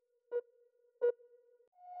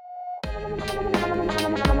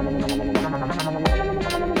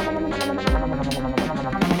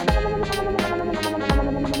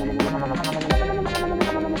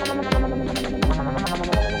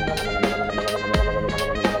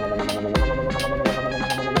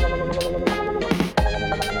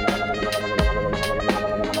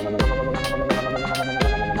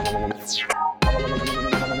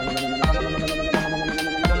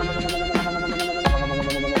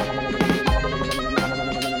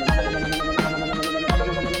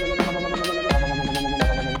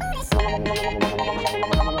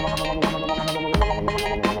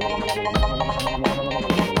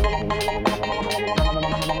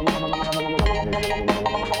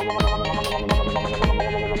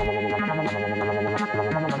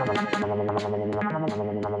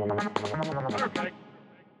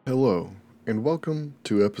Hello, and welcome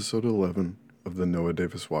to episode 11 of the Noah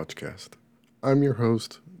Davis Watchcast. I'm your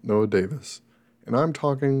host, Noah Davis, and I'm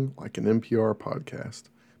talking like an NPR podcast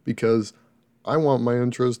because I want my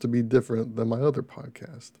intros to be different than my other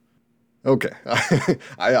podcast. Okay,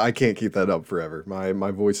 I can't keep that up forever.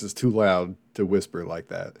 My voice is too loud to whisper like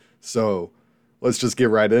that. So let's just get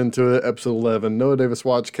right into it. Episode 11, Noah Davis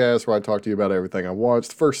Watchcast, where I talk to you about everything I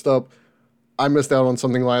watched. First up, I missed out on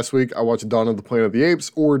something last week. I watched Dawn of the Planet of the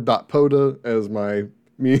Apes, or DoTPoTA, as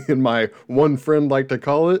me and my one friend like to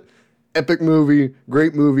call it. Epic movie,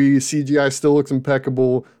 great movie. CGI still looks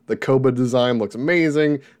impeccable. The Koba design looks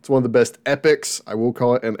amazing. It's one of the best epics. I will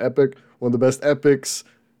call it an epic. One of the best epics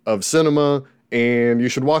of cinema. And you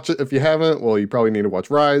should watch it if you haven't. Well, you probably need to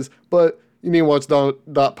watch Rise, but you need to watch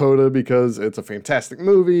DoTPoTA because it's a fantastic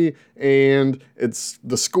movie. And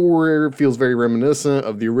the score feels very reminiscent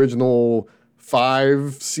of the original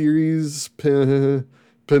 5 series pentology,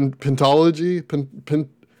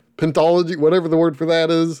 whatever the word for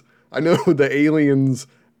that is. I know the Aliens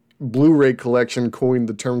Blu-ray collection coined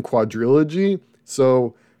the term quadrilogy,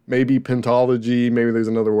 so maybe pentology, maybe there's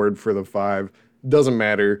another word for the 5. Doesn't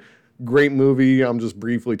matter. Great movie. I'm just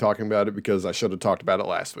briefly talking about it because I should have talked about it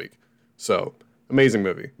last week. So, amazing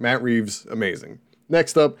movie. Matt Reeves, amazing.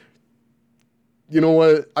 Next up, you know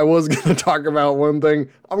what? I was going to talk about one thing.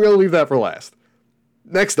 I'm going to leave that for last.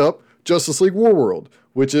 Next up, Justice League WarWorld,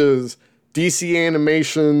 which is DC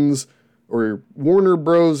Animation's, or Warner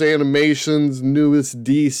Bros. Animation's newest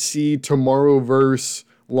DC Tomorrowverse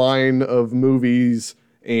line of movies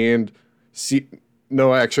and...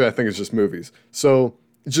 No, actually, I think it's just movies. So,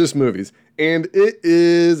 it's just movies. And it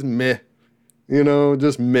is meh. You know,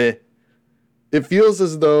 just meh. It feels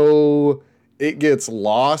as though it gets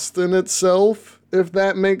lost in itself, if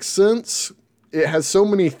that makes sense. It has so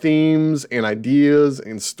many themes and ideas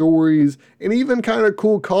and stories and even kind of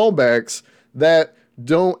cool callbacks that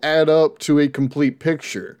don't add up to a complete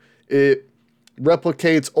picture. It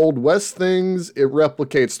replicates Old West things, it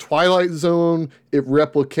replicates Twilight Zone, it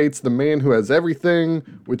replicates The Man Who Has Everything,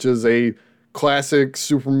 which is a classic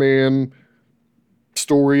Superman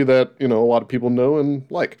story that, you know, a lot of people know and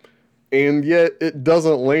like. And yet it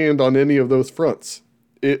doesn't land on any of those fronts.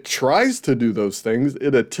 It tries to do those things,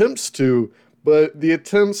 it attempts to, but the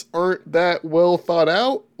attempts aren't that well thought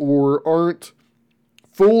out or aren't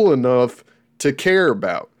full enough to care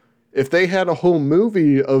about. If they had a whole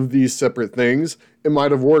movie of these separate things, it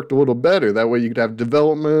might have worked a little better. That way you could have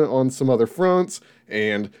development on some other fronts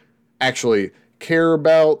and actually care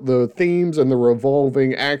about the themes and the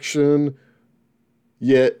revolving action.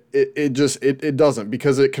 Yet it doesn't,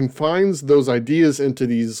 because it confines those ideas into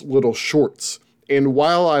these little shorts. And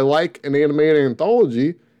while I like an animated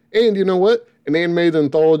anthology, and you know what? An animated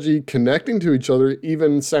anthology connecting to each other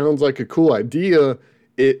even sounds like a cool idea,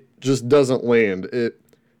 it just doesn't land. It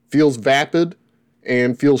feels vapid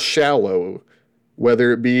and feels shallow,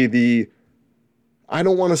 whether it be the, I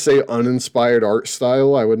don't want to say uninspired art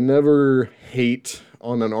style. I would never hate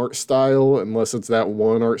on an art style unless it's that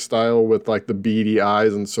one art style with like the beady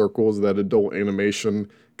eyes and circles that adult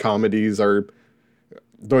animation comedies are.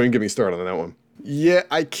 Don't even get me started on that one. Yeah,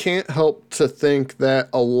 I can't help to think that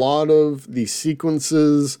a lot of the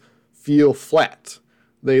sequences feel flat.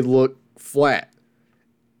 They look flat.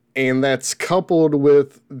 And that's coupled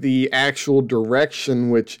with the actual direction,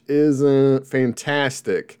 which isn't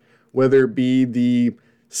fantastic. Whether it be the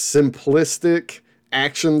simplistic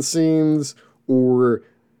action scenes or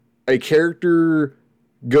a character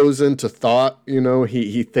goes into thought, you know,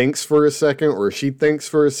 he thinks for a second or she thinks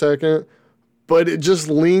for a second, but it just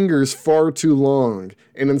lingers far too long.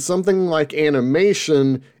 And in something like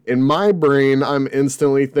animation, in my brain, I'm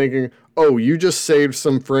instantly thinking, oh, you just saved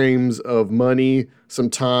some frames of money, some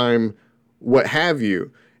time, what have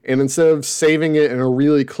you. And instead of saving it in a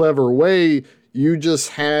really clever way, You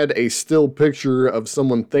just had a still picture of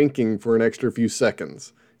someone thinking for an extra few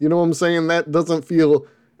seconds. You know what I'm saying? That doesn't feel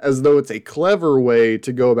as though it's a clever way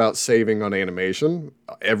to go about saving on animation.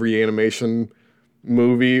 Every animation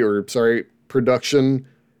production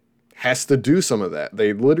has to do some of that.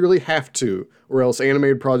 They literally have to, or else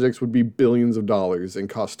animated projects would be billions of dollars and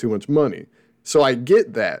cost too much money. So I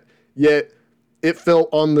get that. Yet it felt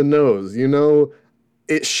on the nose, you know?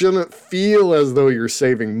 It shouldn't feel as though you're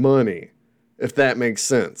saving money, if that makes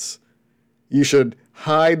sense. You should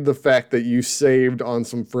hide the fact that you saved on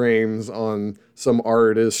some frames, on some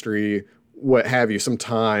artistry, what have you, some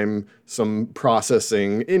time, some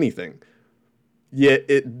processing, anything. Yet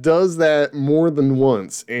it does that more than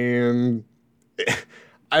once, and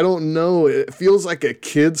I don't know, it feels like a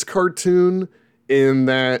kid's cartoon in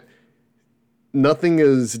that nothing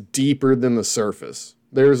is deeper than the surface.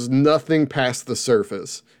 There's nothing past the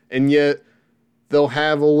surface, and yet they'll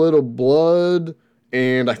have a little blood,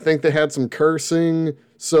 and I think they had some cursing,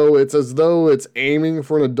 so it's as though it's aiming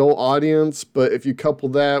for an adult audience, but if you couple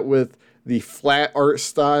that with the flat art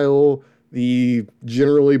style, the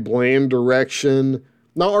generally bland direction,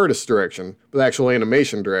 not artist direction, but actual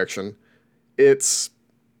animation direction, it's,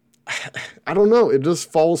 I don't know, it just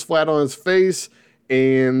falls flat on its face.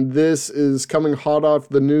 And this is coming hot off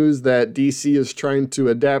the news that DC is trying to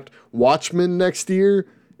adapt Watchmen next year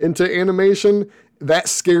into animation. That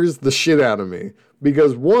scares the shit out of me.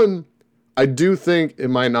 Because one, I do think it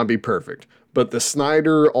might not be perfect, but the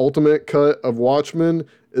Snyder Ultimate cut of Watchmen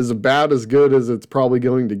is about as good as it's probably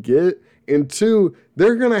going to get. And two,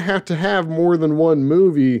 they're going to have more than one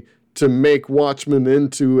movie to make Watchmen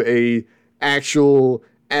into a actual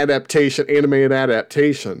adaptation, animated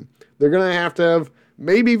adaptation. They're going to have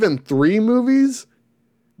maybe even 3 movies,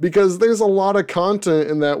 because there's a lot of content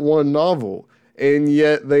in that one novel. And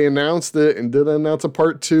yet they announced it and didn't announce a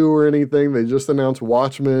part 2 or anything. They just announced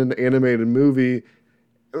Watchmen animated movie.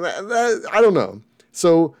 I don't know.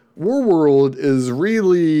 So WarWorld is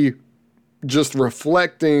really just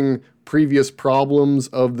reflecting previous problems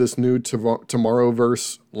of this new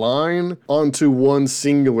Tomorrowverse line onto one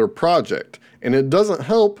singular project. And it doesn't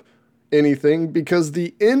help anything because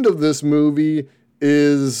the end of this movie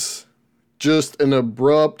is just an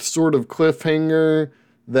abrupt sort of cliffhanger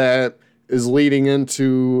that is leading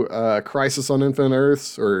into Crisis on Infinite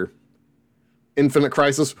Earths or Infinite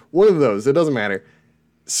Crisis, one of those, it doesn't matter.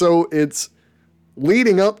 So it's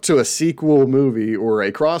leading up to a sequel movie or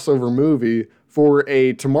a crossover movie for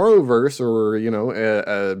a Tomorrowverse or, you know,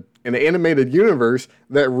 an animated universe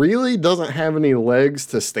that really doesn't have any legs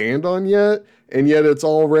to stand on yet, and yet it's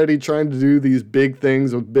already trying to do these big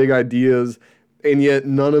things with big ideas, and yet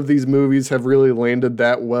none of these movies have really landed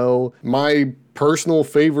that well. My personal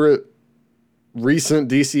favorite recent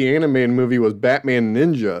DC animated movie was Batman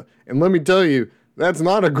Ninja, and let me tell you, that's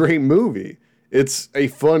not a great movie. It's a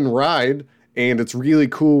fun ride, and it's really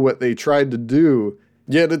cool what they tried to do,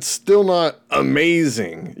 yet it's still not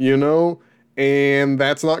amazing, you know? And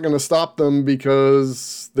that's not going to stop them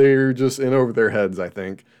because they're just in over their heads, I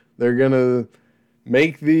think. They're going to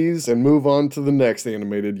make these and move on to the next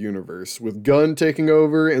animated universe. With Gunn taking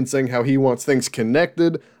over and saying how he wants things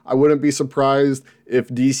connected, I wouldn't be surprised if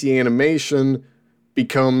DC animation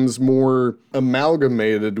becomes more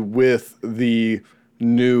amalgamated with the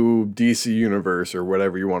new DC universe or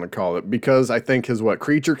whatever you want to call it, because I think his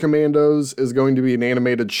Creature Commandos is going to be an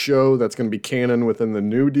animated show that's going to be canon within the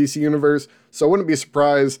new DC universe. So I wouldn't be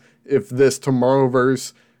surprised if this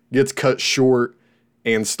Tomorrowverse gets cut short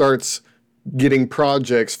and starts getting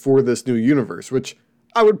projects for this new universe, which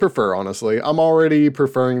I would prefer, honestly. I'm already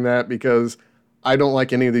preferring that because I don't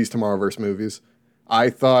like any of these Tomorrowverse movies. I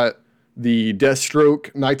thought the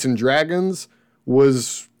Deathstroke Knights and Dragons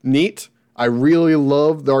was neat. I really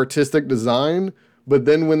loved the artistic design, but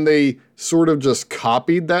then when they sort of just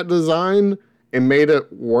copied that design and made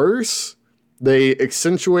it worse, they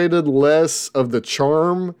accentuated less of the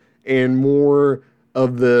charm and more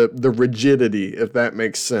of the rigidity, if that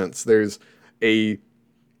makes sense. There's a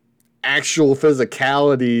actual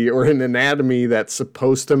physicality or an anatomy that's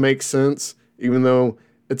supposed to make sense, even though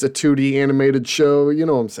it's a 2D animated show. You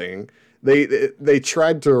know what I'm saying? They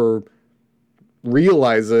tried to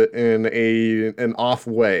realize it in an off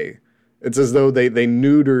way. It's as though they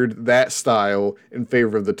neutered that style in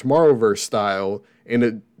favor of the Tomorrowverse style, and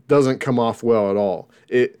it doesn't come off well at all.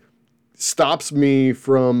 It stops me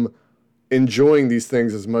from enjoying these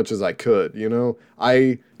things as much as I could, you know?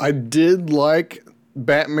 I did like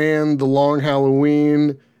Batman The Long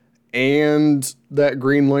Halloween and that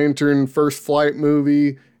Green Lantern First Flight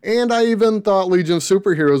movie, and I even thought Legion of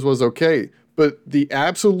Superheroes was okay. But the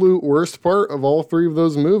absolute worst part of all 3 of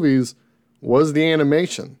those movies was the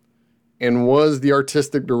animation and was the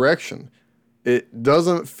artistic direction. It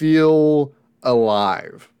doesn't feel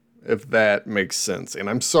alive, if that makes sense. And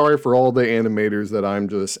I'm sorry for all the animators that I'm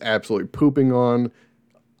just absolutely pooping on.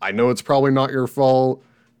 I know it's probably not your fault.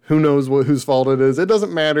 Who knows whose fault it is? It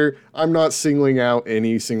doesn't matter. I'm not singling out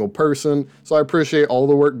any single person. So I appreciate all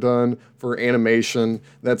the work done for animation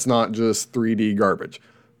that's not just 3D garbage.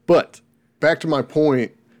 But back to my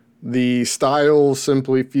point, the style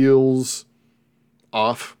simply feels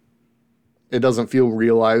off. It doesn't feel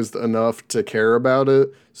realized enough to care about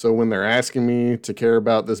it. So when they're asking me to care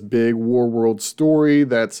about this big WarWorld story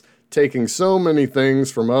that's taking so many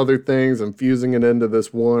things from other things and fusing it into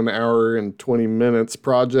this 1 hour and 20 minutes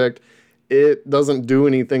project, it doesn't do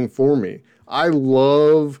anything for me. I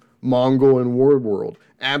love Mongol and WarWorld.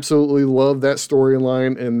 Absolutely love that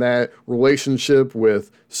storyline and that relationship with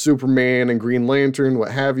Superman and Green Lantern,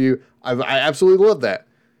 what have you. I absolutely love that.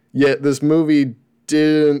 Yet this movie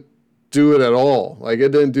didn't do it at all. Like,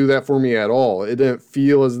 it didn't do that for me at all. It didn't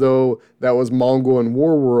feel as though that was Mongol and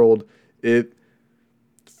WarWorld. It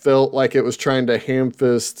felt like it was trying to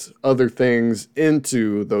ham-fist other things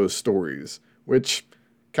into those stories, which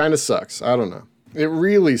kind of sucks. I don't know. It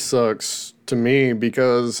really sucks to me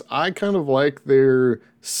because I kind of like their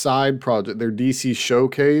side project, their DC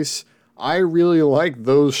Showcase. I really like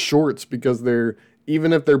those shorts because they're,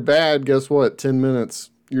 even if they're bad, guess what? 10 minutes,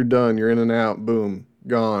 you're done. You're in and out. Boom,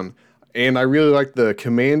 gone. And I really like the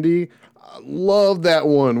Commandy. I love that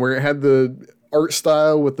one where it had the art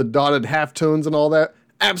style with the dotted halftones and all that.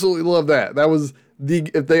 Absolutely love that. That was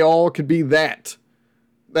if they all could be that,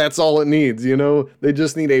 that's all it needs, you know? They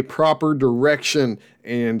just need a proper direction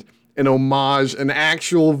and an homage, an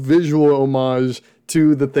actual visual homage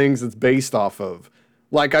to the things it's based off of.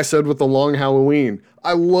 Like I said with the Long Halloween,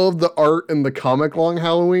 I love the art in the comic Long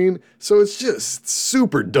Halloween, so it's just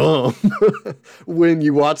super dumb when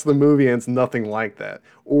you watch the movie and it's nothing like that.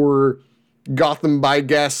 Or Gotham by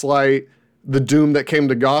Gaslight, The Doom That Came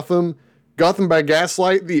to Gotham. Gotham by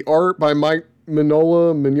Gaslight, the art by Mike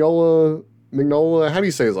Mignola, how do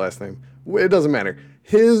you say his last name? It doesn't matter.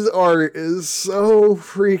 His art is so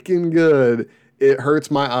freaking good. It hurts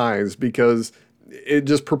my eyes because it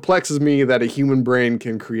just perplexes me that a human brain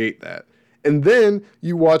can create that. And then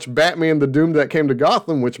you watch Batman The Doom That Came to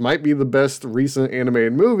Gotham, which might be the best recent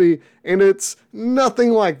animated movie, and it's nothing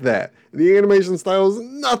like that. The animation style is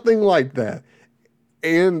nothing like that.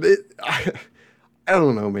 And I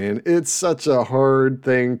don't know, man. It's such a hard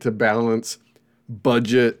thing to balance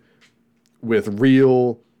budget with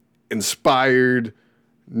real, inspired,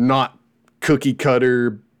 not cookie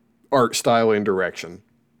cutter art style and direction.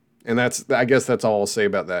 And I guess that's all I'll say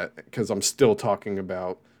about that, because I'm still talking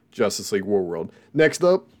about Justice League WarWorld. Next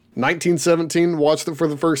up, 1917, watched it for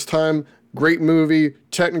the first time. Great movie,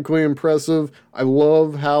 technically impressive. I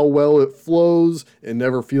love how well it flows. It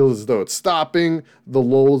never feels as though it's stopping. The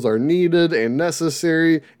lulls are needed and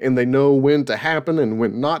necessary, and they know when to happen and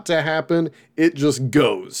when not to happen. It just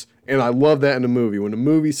goes. And I love that in a movie. When a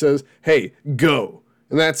movie says, hey, go.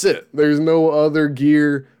 And that's it. There's no other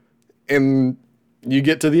gear, and you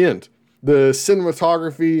get to the end. The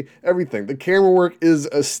cinematography, everything. The camera work is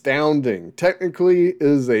astounding. Technically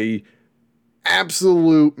is a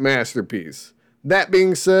absolute masterpiece. That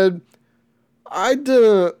being said, I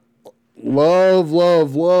didn't love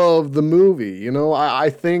the movie. You know,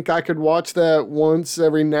 I think I could watch that once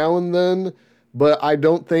every now and then, but I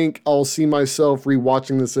don't think I'll see myself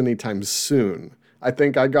rewatching this anytime soon. I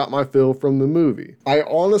think I got my fill from the movie. I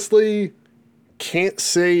honestly can't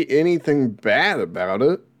say anything bad about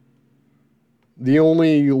it. The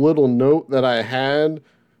only little note that I had,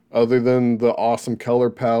 other than the awesome color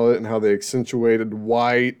palette and how they accentuated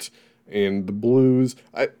white and the blues,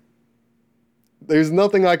 there's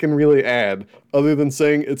nothing I can really add other than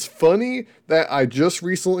saying it's funny that I just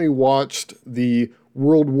recently watched the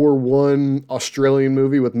World War I Australian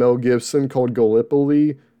movie with Mel Gibson called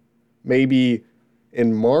Gallipoli, maybe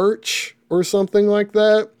in March or something like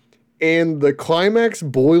that. And the climax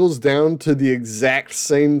boils down to the exact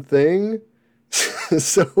same thing.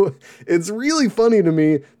 So it's really funny to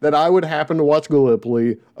me that I would happen to watch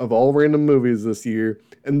Gallipoli of all random movies this year,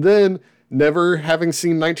 and then never having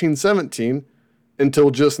seen 1917 until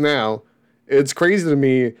just now. It's crazy to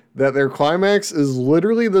me that their climax is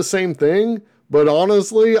literally the same thing, but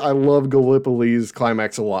honestly, I love Gallipoli's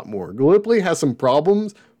climax a lot more. Gallipoli has some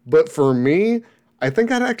problems, but for me, I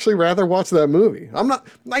think I'd actually rather watch that movie.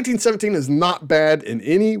 1917 is not bad in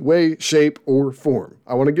any way, shape, or form.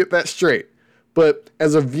 I want to get that straight. But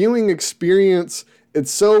as a viewing experience, it's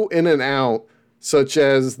so in and out, such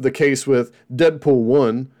as the case with Deadpool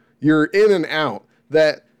 1. You're in and out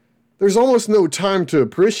that there's almost no time to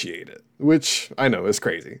appreciate it, which I know is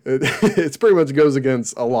crazy. It pretty much goes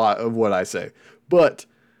against a lot of what I say. But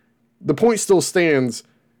the point still stands.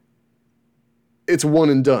 It's one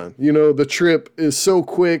and done. You know, the trip is so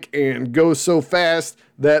quick and goes so fast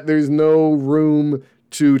that there's no room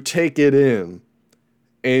to take it in.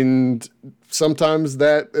 And sometimes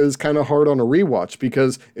that is kind of hard on a rewatch,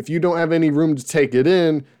 because if you don't have any room to take it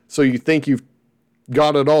in, so you think you've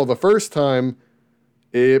got it all the first time,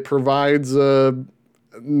 it provides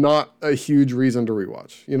not a huge reason to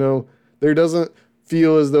rewatch. You know, there doesn't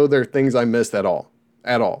feel as though there are things I missed at all.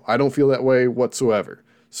 I don't feel that way whatsoever.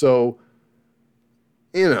 So,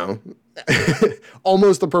 you know,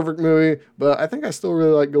 almost a perfect movie, but I think I still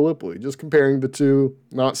really like Gallipoli. Just comparing the two,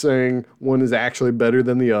 not saying one is actually better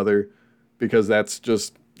than the other, because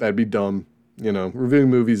that'd be dumb. You know, reviewing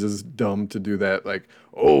movies is dumb to do that. Like,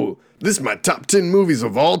 oh, this is my top 10 movies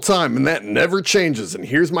of all time, and that never changes, and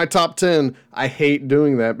here's my top 10. I hate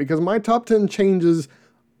doing that, because my top 10 changes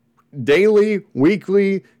daily,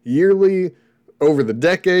 weekly, yearly, over the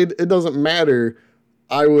decade. It doesn't matter.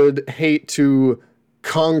 I would hate to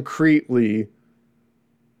concretely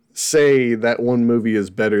say that one movie is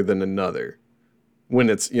better than another when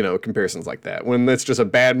it's, you know, comparisons like that. When it's just a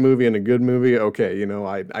bad movie and a good movie, okay, you know,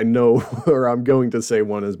 I know, or I'm going to say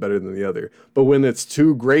one is better than the other. But when it's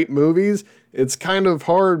two great movies, it's kind of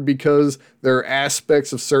hard, because there are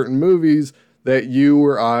aspects of certain movies that you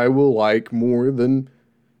or I will like more than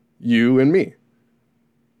you and me.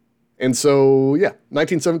 And so, yeah,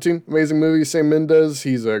 1917, amazing movie. Sam Mendes,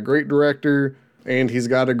 he's a great director, and he's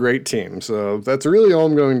got a great team. So that's really all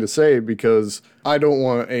I'm going to say, because I don't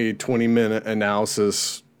want a 20-minute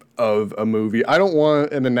analysis of a movie. I don't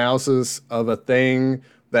want an analysis of a thing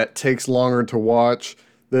that takes longer to watch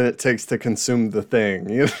than it takes to consume the thing.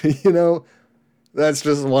 You know, that's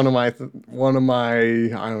just one of my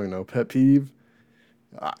I don't know, pet peeve.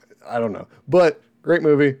 I don't know, but great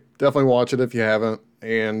movie. Definitely watch it if you haven't.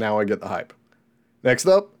 And now I get the hype. Next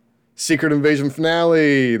up, Secret Invasion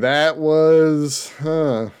finale. That was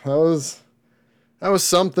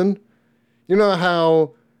something. You know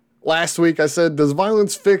how last week I said, does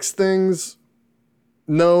violence fix things?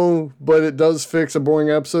 No, but it does fix a boring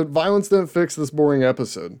episode. Violence didn't fix this boring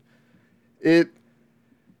episode. It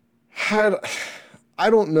had, I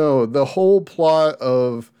don't know, the whole plot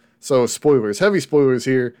of, so spoilers, heavy spoilers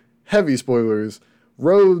here, heavy spoilers.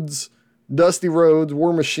 Rhodes, Dusty Rhodes,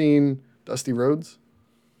 War Machine, Dusty Rhodes?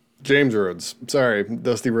 James Rhodes. Sorry,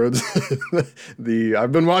 Dusty Rhodes.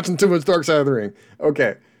 I've been watching too much Dark Side of the Ring.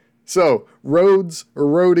 Okay, so Rhodes, or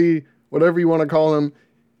Rhodey, whatever you want to call him,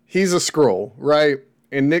 he's a Skrull, right?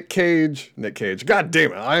 And Nick Cage, god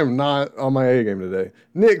damn it, I am not on my A game today.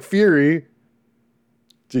 Nick Fury,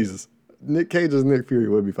 Jesus, Nick Cage as Nick Fury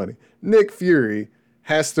would be funny. Nick Fury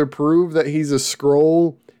has to prove that he's a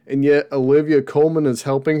Skrull, and yet Olivia Colman is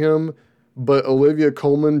helping him, but Olivia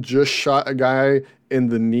Colman just shot a guy in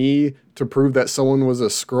the knee to prove that someone was a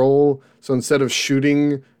Skrull. So instead of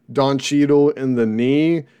shooting Don Cheadle in the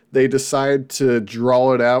knee, they decide to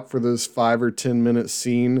draw it out for this 5 or 10 minute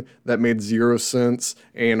scene that made zero sense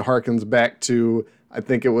and harkens back to, I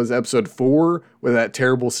think it was episode 4, with that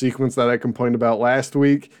terrible sequence that I complained about last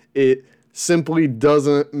week. It simply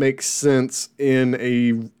doesn't make sense in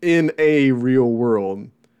a real world.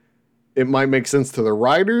 It might make sense to the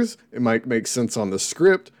writers, it might make sense on the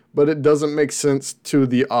script, but it doesn't make sense to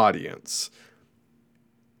the audience.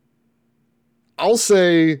 I'll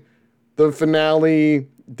say the finale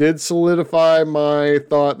did solidify my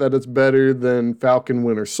thought that it's better than Falcon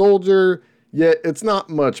Winter Soldier, yet it's not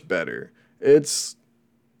much better. It's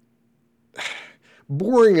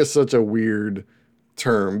boring is such a weird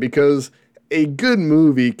term, because a good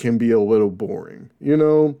movie can be a little boring, you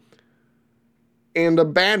know? And a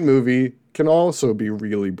bad movie can also be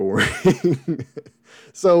really boring.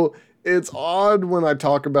 So it's odd when I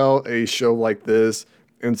talk about a show like this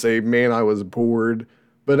and say, man, I was bored.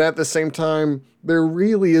 But at the same time, there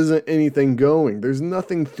really isn't anything going. There's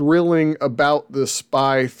nothing thrilling about the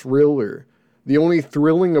spy thriller. The only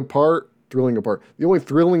thrilling part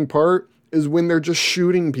is when they're just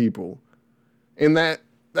shooting people. And that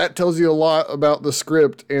tells you a lot about the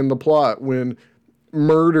script and the plot, when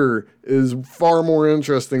murder is far more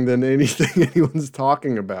interesting than anything anyone's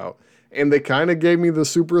talking about. And they kind of gave me the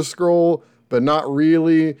Super Skrull, but not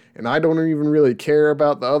really. And I don't even really care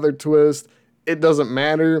about the other twist. It doesn't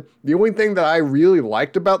matter. The only thing that I really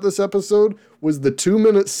liked about this episode was the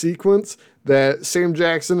 2-minute sequence that Sam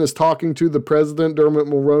Jackson is talking to the president, Dermot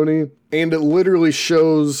Mulroney, and it literally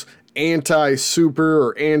shows anti-super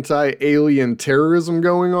or anti-alien terrorism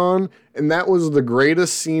going on. And that was the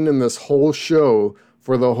greatest scene in this whole show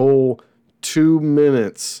for the whole 2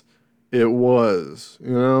 minutes it was.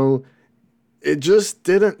 It just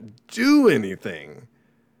didn't do anything.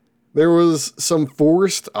 There was some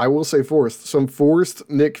forced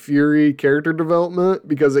Nick Fury character development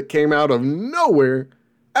because it came out of nowhere,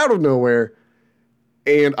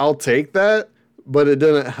 and I'll take that, but it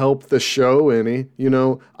didn't help the show any.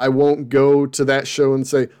 I won't go to that show and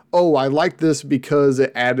say, oh, I like this because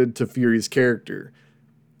it added to Fury's character.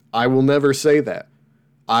 I will never say that.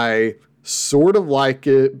 I sort of like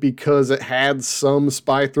it because it had some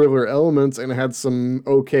spy thriller elements and it had some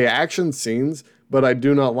okay action scenes, but I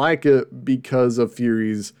do not like it because of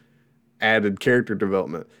Fury's added character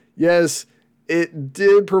development. Yes, it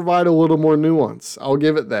did provide a little more nuance. I'll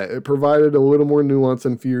give it that. It provided a little more nuance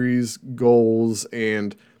in Fury's goals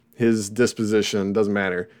and his disposition. Doesn't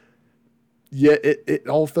matter. Yet it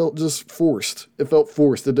all felt just forced. It felt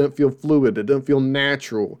forced. It didn't feel fluid. It didn't feel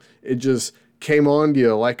natural. It just came on to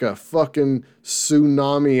you like a fucking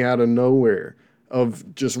tsunami out of nowhere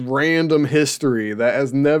of just random history that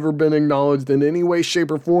has never been acknowledged in any way,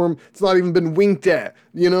 shape, or form. It's not even been winked at.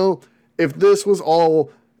 If this was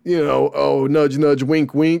all, oh, nudge, nudge,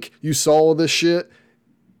 wink, wink, you saw this shit,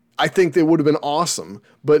 I think that would have been awesome.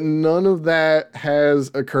 But none of that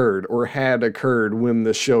has occurred or had occurred when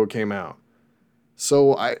the show came out.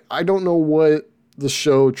 So I don't know what the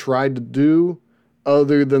show tried to do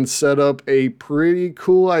other than set up a pretty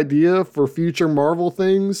cool idea for future Marvel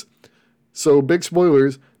things. So big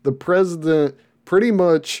spoilers, the president pretty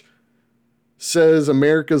much says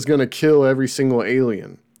America's going to kill every single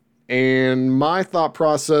alien. And my thought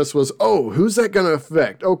process was, oh, who's that going to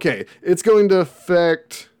affect? Okay, it's going to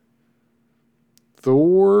affect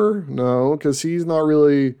Thor? No, because he's not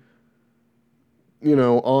really,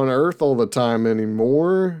 on Earth all the time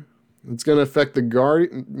anymore. It's going to affect the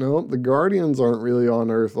Guardian. No, the Guardians aren't really on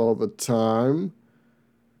Earth all the time.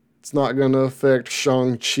 It's not going to affect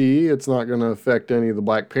Shang-Chi. It's not going to affect any of the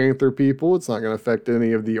Black Panther people. It's not going to affect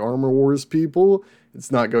any of the Armor Wars people.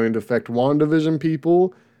 It's not going to affect WandaVision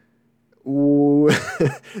people.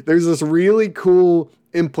 There's this really cool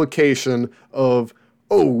implication of,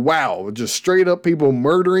 oh, wow, just straight up people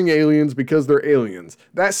murdering aliens because they're aliens.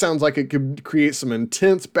 That sounds like it could create some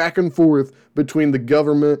intense back and forth between the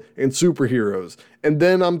government and superheroes. And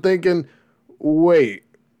then I'm thinking, wait,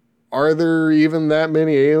 are there even that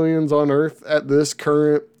many aliens on Earth at this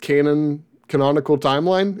current canonical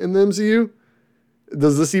timeline in the MCU?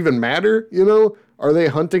 Does this even matter? Are they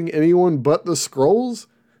hunting anyone but the Skrulls?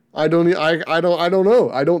 I don't know.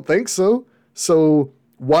 I don't think so. So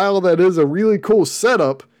while that is a really cool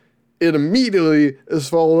setup, it immediately is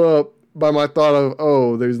followed up by my thought of,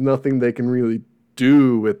 oh, there's nothing they can really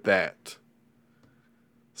do with that.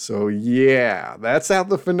 So yeah, that's how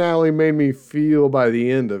the finale made me feel by the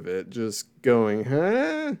end of it. Just going,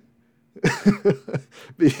 huh?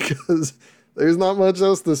 Because there's not much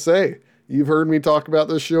else to say. You've heard me talk about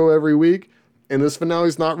this show every week, and this finale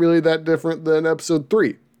is not really that different than episode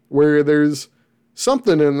 3, where there's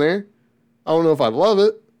something in there. I don't know if I love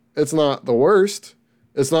it. It's not the worst.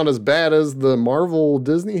 It's not as bad as the Marvel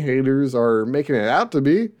Disney haters are making it out to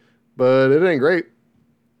be, but it ain't great.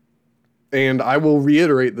 And I will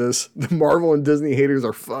reiterate this. The Marvel and Disney haters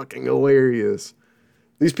are fucking hilarious.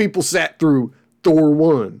 These people sat through Thor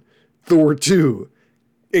 1, Thor 2,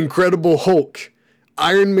 Incredible Hulk,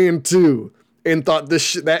 Iron Man 2, and thought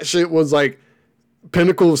that shit was like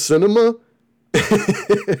pinnacle of cinema.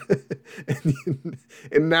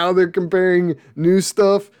 and now they're comparing new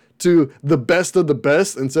stuff to the best of the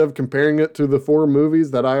best instead of comparing it to the 4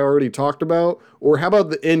 movies that I already talked about. Or how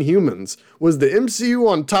about the Inhumans? Was the MCU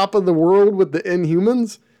on top of the world with the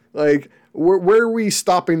Inhumans? Like, where are we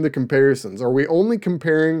stopping the comparisons? Are we only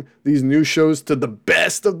comparing these new shows to the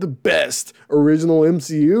best of the best original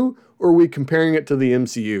MCU? Or are we comparing it to the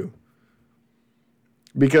MCU?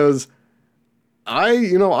 Because I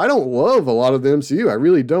don't love a lot of the MCU. I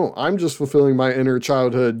really don't. I'm just fulfilling my inner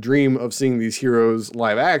childhood dream of seeing these heroes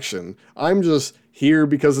live action. I'm just here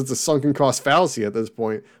because it's a sunken cost fallacy at this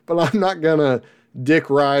point. But I'm not gonna dick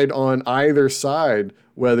ride on either side,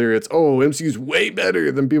 whether it's, oh, MCU's way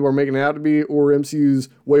better than people are making it out to be, or MCU's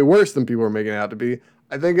way worse than people are making it out to be.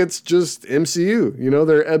 I think it's just MCU.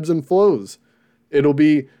 There are ebbs and flows. There'll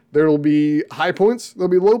be high points, there'll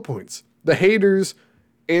be low points. The haters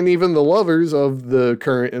and even the lovers of the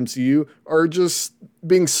current MCU are just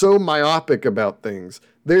being so myopic about things.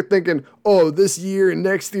 They're thinking, oh, this year and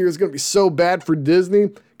next year is going to be so bad for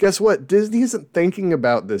Disney. Guess what? Disney isn't thinking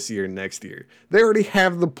about this year and next year. They already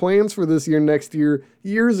have the plans for this year and next year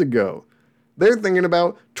years ago. They're thinking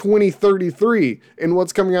about 2033 and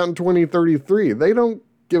what's coming out in 2033. They don't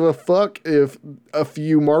give a fuck if a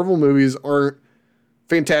few Marvel movies aren't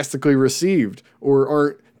fantastically received or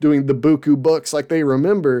aren't doing the buku bucks like they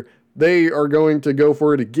remember. They are going to go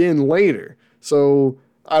for it again later. So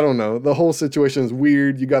I don't know. The whole situation is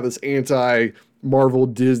weird. You got this anti-Marvel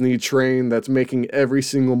Disney train that's making every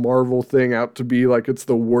single Marvel thing out to be like it's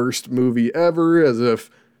the worst movie ever, as if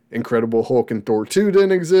Incredible Hulk and Thor 2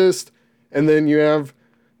 didn't exist. And then you have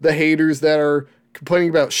the haters that are complaining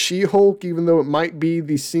about She-Hulk, even though it might be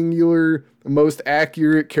the singular, most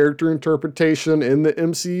accurate character interpretation in the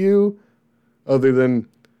MCU, other than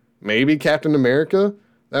maybe Captain America.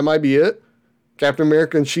 That might be it. Captain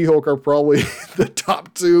America and She-Hulk are probably the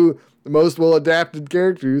top two most well-adapted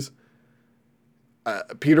characters.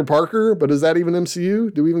 Peter Parker, but is that even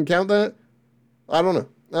MCU? Do we even count that? I don't know.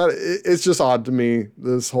 It's just odd to me,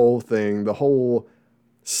 this whole thing, the whole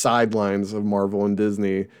sidelines of Marvel and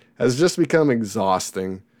Disney has just become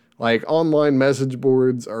exhausting. Like, online message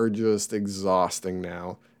boards are just exhausting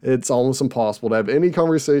now. It's almost impossible to have any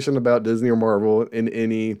conversation about Disney or Marvel in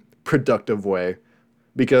any productive way,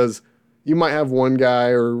 because you might have one guy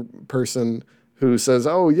or person who says,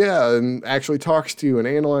 oh yeah, and actually talks to you and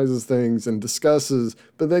analyzes things and discusses,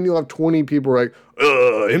 but then you'll have 20 people like,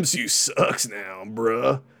 MCU sucks now,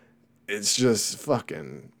 bruh. It's just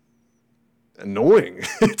fucking annoying.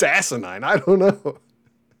 It's asinine. I don't know.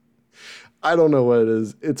 I don't know what it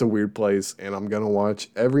is. It's a weird place, and I'm going to watch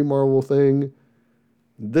every Marvel thing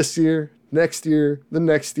this year, next year, the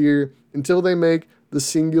next year, until they make the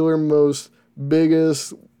singular most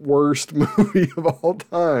biggest, worst movie of all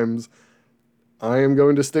times. I am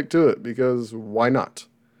going to stick to it, because why not?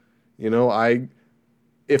 You know,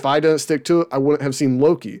 if I didn't stick to it, I wouldn't have seen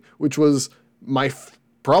Loki, which was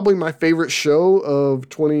probably my favorite show of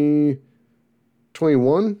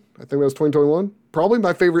 2021. I think that was 2021. Probably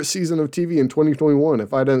my favorite season of TV in 2021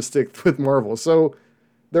 if I didn't stick with Marvel. So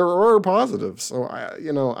there are positives. So I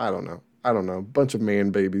don't know. A bunch of man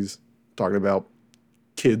babies talking about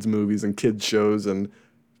kids movies and kids shows and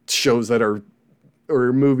shows that are,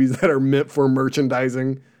 or movies that are meant for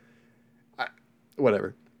merchandising.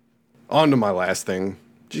 Whatever. On to my last thing.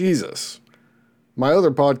 Jesus. My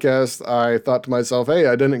other podcast, I thought to myself, hey,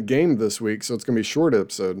 I didn't game this week, so it's going to be a short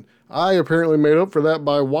episode. I apparently made up for that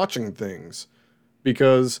by watching things.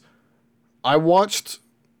 Because I watched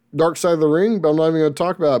Dark Side of the Ring, but I'm not even going to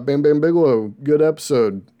talk about it. Bam Bam Bigelow. Good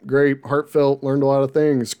episode. Great, heartfelt, learned a lot of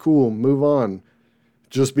things. Cool, move on.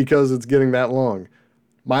 Just because it's getting that long.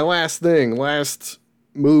 My last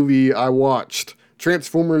movie I watched,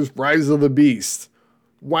 Transformers Rise of the Beast.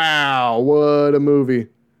 Wow, what a movie.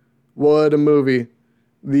 What a movie.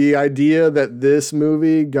 The idea that this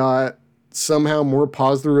movie got somehow more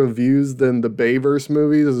positive reviews than the Bayverse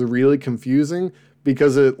movies is really confusing,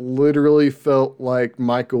 because it literally felt like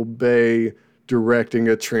Michael Bay directing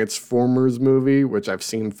a Transformers movie, which I've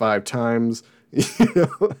seen 5 times.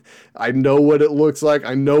 I know what it looks like.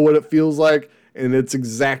 I know what it feels like. And it's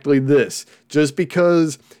exactly this. Just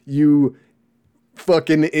because you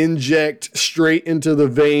fucking inject straight into the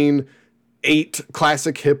vein 8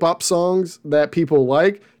 classic hip-hop songs that people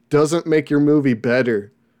like doesn't make your movie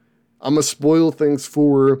better. I'm going to spoil things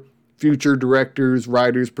for future directors,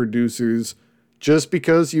 writers, producers. Just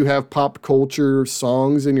because you have pop culture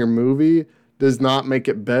songs in your movie does not make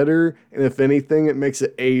it better. And if anything, it makes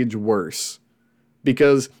it age worse.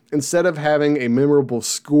 Because instead of having a memorable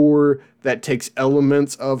score that takes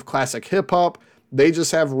elements of classic hip-hop, they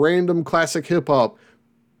just have random classic hip-hop,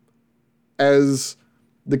 as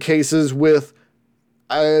the cases with,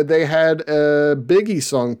 they had a Biggie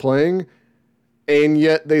song playing, and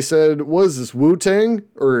yet they said, what is this, Wu-Tang?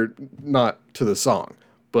 Or not to the song,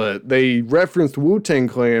 but they referenced Wu-Tang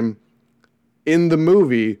Clan in the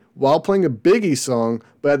movie while playing a Biggie song,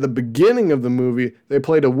 but at the beginning of the movie, they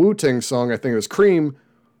played a Wu-Tang song, I think it was Cream.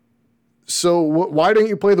 So why didn't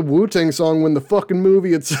you play the Wu-Tang song when the fucking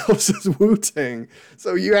movie itself says Wu-Tang?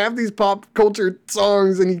 So you have these pop culture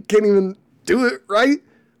songs and you can't even do it right?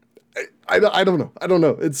 I don't know. I don't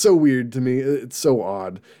know. It's so weird to me. It's so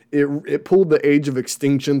odd. It pulled the Age of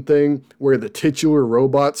Extinction thing where the titular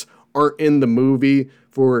robots aren't in the movie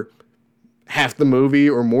for half the movie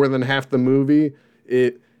or more than half the movie.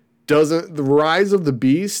 It doesn't. The Rise of the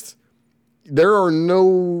Beast, there are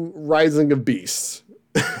no rising of beasts.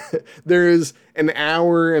 There is an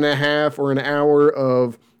hour and a half or an hour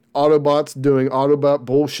of Autobots doing Autobot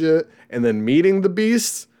bullshit and then meeting the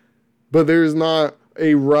beasts, but there's not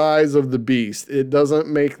a Rise of the Beast. It doesn't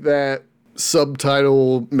make that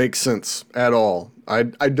subtitle make sense at all. I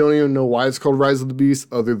don't even know why it's called Rise of the Beast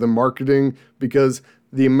other than marketing, because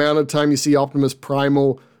the amount of time you see Optimus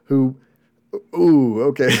Primal, who Ooh,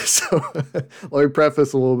 okay. So let me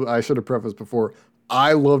preface a little bit. I should have prefaced before.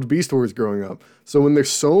 I loved Beast Wars growing up. So when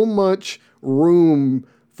there's so much room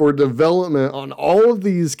for development on all of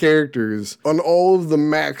these characters, on all of the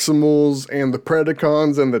Maximals and the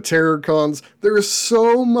Predacons and the Terrorcons, there's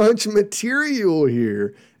so much material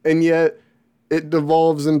here. And yet it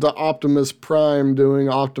devolves into Optimus Prime doing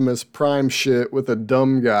Optimus Prime shit with a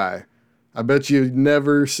dumb guy. I bet you've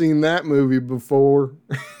never seen that movie before.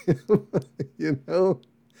 You know,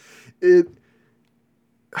 it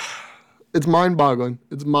it's mind-boggling.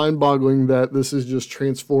 It's mind-boggling that this is just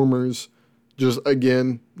Transformers. Just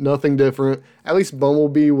again, nothing different. At least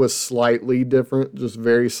Bumblebee was slightly different, just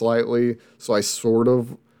very slightly. So I sort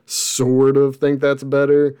of think that's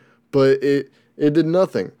better. But it did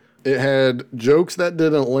nothing. It had jokes that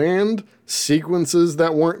didn't land, sequences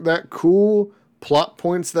that weren't that cool, plot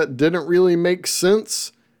points that didn't really make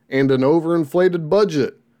sense, and an overinflated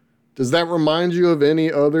budget. Does that remind you of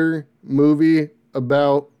any other movie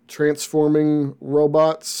about transforming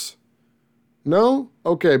robots? No?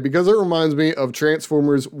 Okay, because it reminds me of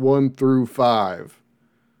Transformers 1 through 5,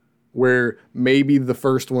 where maybe the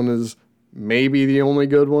first one is maybe the only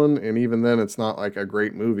good one, and even then it's not like a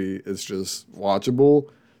great movie, it's just watchable.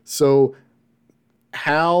 So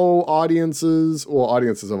how audiences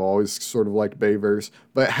have always sort of liked Bayverse,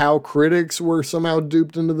 but how critics were somehow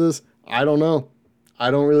duped into this, I don't know. I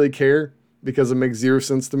don't really care because it makes zero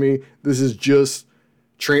sense to me. This is just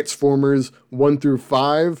Transformers 1 through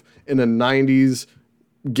 5 in a 90s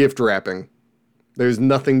gift wrapping. There's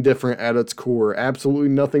nothing different at its core. Absolutely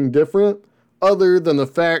nothing different other than the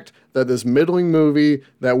fact that this middling movie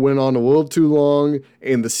that went on a little too long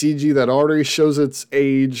and the CG that already shows its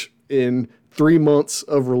age in 3 months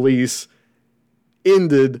of release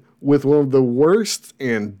ended with one of the worst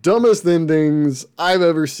and dumbest endings I've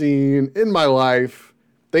ever seen in my life.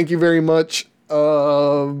 Thank you very much.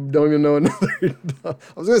 Don't even know another. I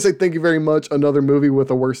was going to say thank you very much, another movie with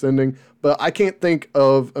a worse ending, but I can't think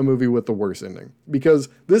of a movie with a worse ending because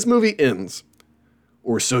this movie ends.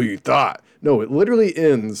 Or so you thought. No, it literally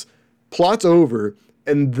ends, plot's over,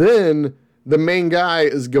 and then the main guy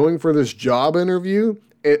is going for this job interview.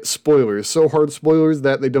 Spoilers, so hard spoilers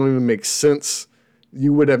that they don't even make sense.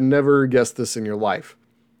 You would have never guessed this in your life.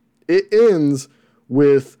 It ends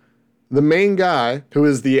with the main guy, who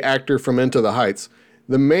is the actor from Into the Heights,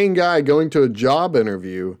 the main guy going to a job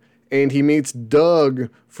interview, and he meets Doug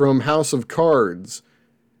from House of Cards.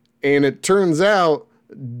 And it turns out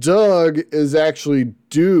Doug is actually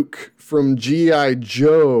Duke from G.I.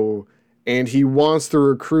 Joe, and he wants to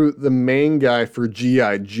recruit the main guy for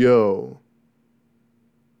G.I. Joe.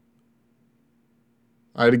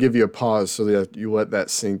 I had to give you a pause so that you let that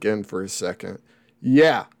sink in for a second.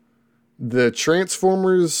 Yeah, the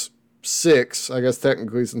Transformers 6, I guess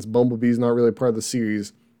technically since Bumblebee's not really part of the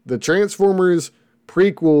series, the Transformers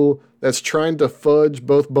prequel that's trying to fudge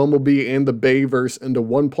both Bumblebee and the Bayverse into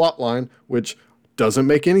one plotline, which doesn't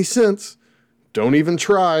make any sense. Don't even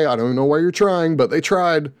try. I don't know why you're trying, but they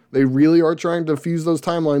tried. They really are trying to fuse those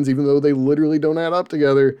timelines, even though they literally don't add up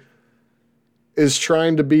together. Is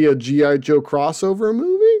trying to be a G.I. Joe crossover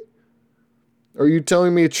movie? Are you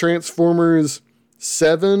telling me Transformers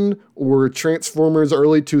 7 or Transformers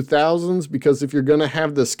early 2000s? Because if you're going to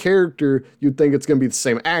have this character, you'd think it's going to be the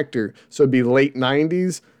same actor. So it'd be late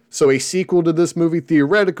 90s. So a sequel to this movie,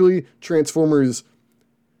 theoretically, Transformers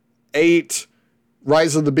 8,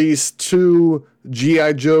 Rise of the Beast 2,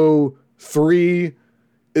 G.I. Joe 3.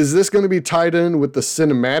 Is this going to be tied in with the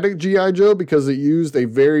cinematic G.I. Joe because it used a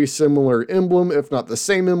very similar emblem, if not the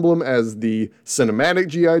same emblem as the cinematic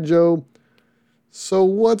G.I. Joe? So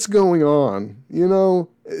what's going on? You know,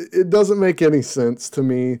 it doesn't make any sense to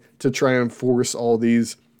me to try and force all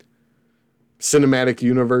these cinematic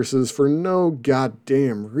universes for no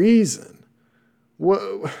goddamn reason. What?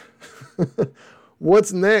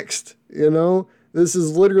 What's next? You know, this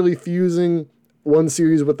is literally fusing one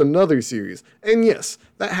series with another series. And yes,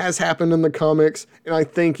 that has happened in the comics, and I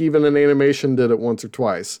think even an animation did it once or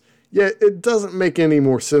twice. Yet it doesn't make any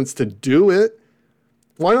more sense to do it.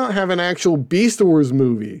 Why not have an actual Beast Wars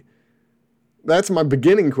movie? That's my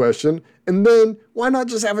beginning question. And then why not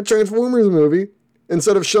just have a Transformers movie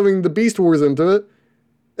instead of shoving the Beast Wars into it?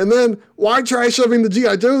 And then why try shoving the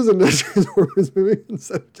G.I. Joes into a Transformers movie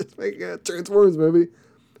instead of just making a Transformers movie?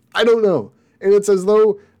 I don't know. And it's as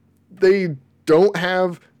though they don't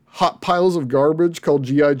have hot piles of garbage called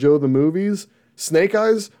G.I. Joe the movies. Snake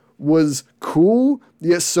Eyes was cool,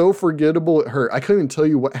 yet so forgettable it hurt. I couldn't even tell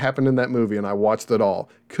you what happened in that movie, and I watched it all.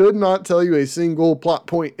 Could not tell you a single plot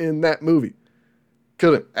point in that movie.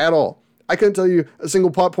 Couldn't, at all. I couldn't tell you a single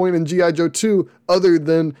plot point in G.I. Joe 2 other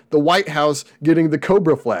than the White House getting the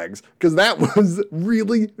Cobra flags, because that was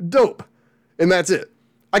really dope. And that's it.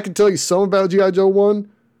 I could tell you some about G.I. Joe 1.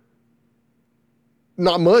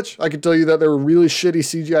 Not much. I could tell you that there were really shitty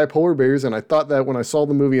CGI polar bears, and I thought that when I saw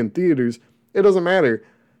the movie in theaters. It doesn't matter.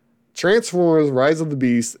 Transformers Rise of the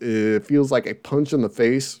Beast, it feels like a punch in the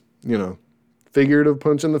face, figurative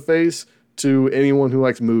punch in the face to anyone who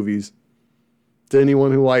likes movies, to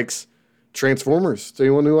anyone who likes Transformers, to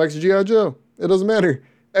anyone who likes G.I. Joe. It doesn't matter.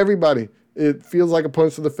 Everybody. It feels like a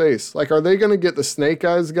punch to the face. Like, are they going to get the Snake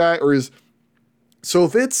Eyes guy, so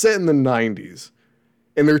if it's set in the 90s,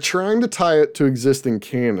 and they're trying to tie it to existing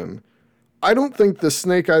canon, I don't think the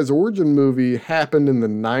Snake Eyes origin movie happened in the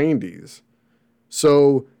 90s.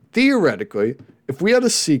 So, theoretically, if we had a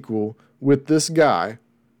sequel with this guy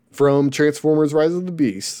from Transformers Rise of the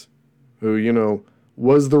Beast, who,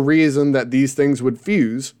 was the reason that these things would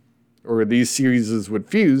fuse, or these series would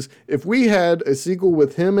fuse, if we had a sequel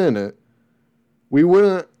with him in it, we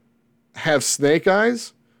wouldn't have Snake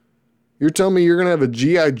Eyes. You're telling me you're going to have a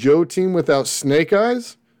G.I. Joe team without Snake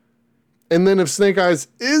Eyes? And then if Snake Eyes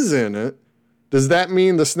is in it, does that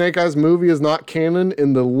mean the Snake Eyes movie is not canon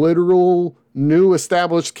in the literal new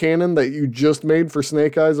established canon that you just made for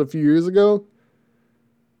Snake Eyes a few years ago?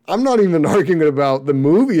 I'm not even arguing about the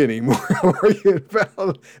movie anymore. I'm arguing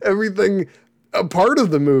about everything a part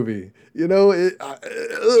of the movie.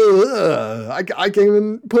 I can't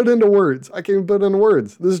even put into words.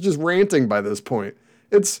 This is just ranting by this point.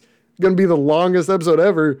 It's going to be the longest episode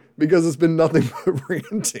ever because it's been nothing but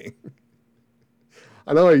ranting.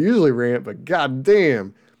 I know I usually rant, but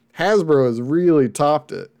goddamn, Hasbro has really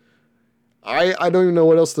topped it. I don't even know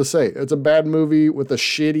what else to say. It's a bad movie with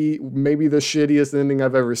maybe the shittiest ending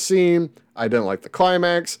I've ever seen. I didn't like the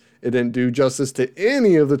climax. It didn't do justice to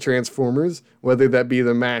any of the Transformers, whether that be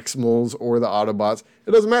the Maximals or the Autobots.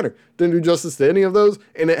 It doesn't matter. Didn't do justice to any of those.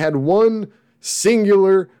 And it had one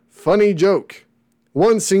singular funny joke.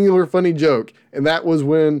 And that was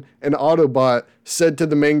when an Autobot said to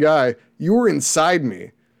the main guy, "You were inside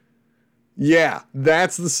me." Yeah,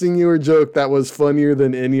 that's the singular joke that was funnier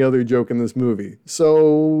than any other joke in this movie.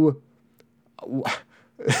 So,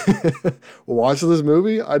 watch this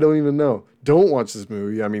movie? I don't even know. Don't watch this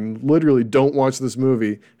movie. I mean, literally don't watch this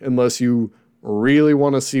movie unless you really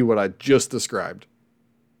want to see what I just described.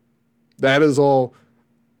 That is all.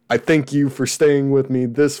 I thank you for staying with me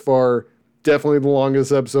this far. Definitely the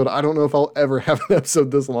longest episode. I don't know if I'll ever have an episode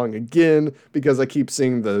this long again because I keep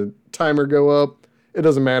seeing the timer go up. It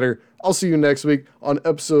doesn't matter. I'll see you next week on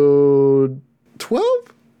episode 12?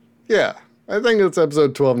 Yeah, I think it's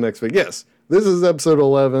episode 12 next week. Yes, this is episode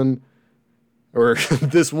 11. Or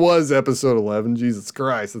this was episode 11. Jesus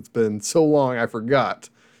Christ, it's been so long, I forgot.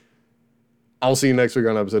 I'll see you next week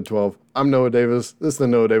on episode 12. I'm Noah Davis. This is the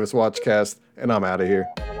Noah Davis Watchcast, and I'm out of here.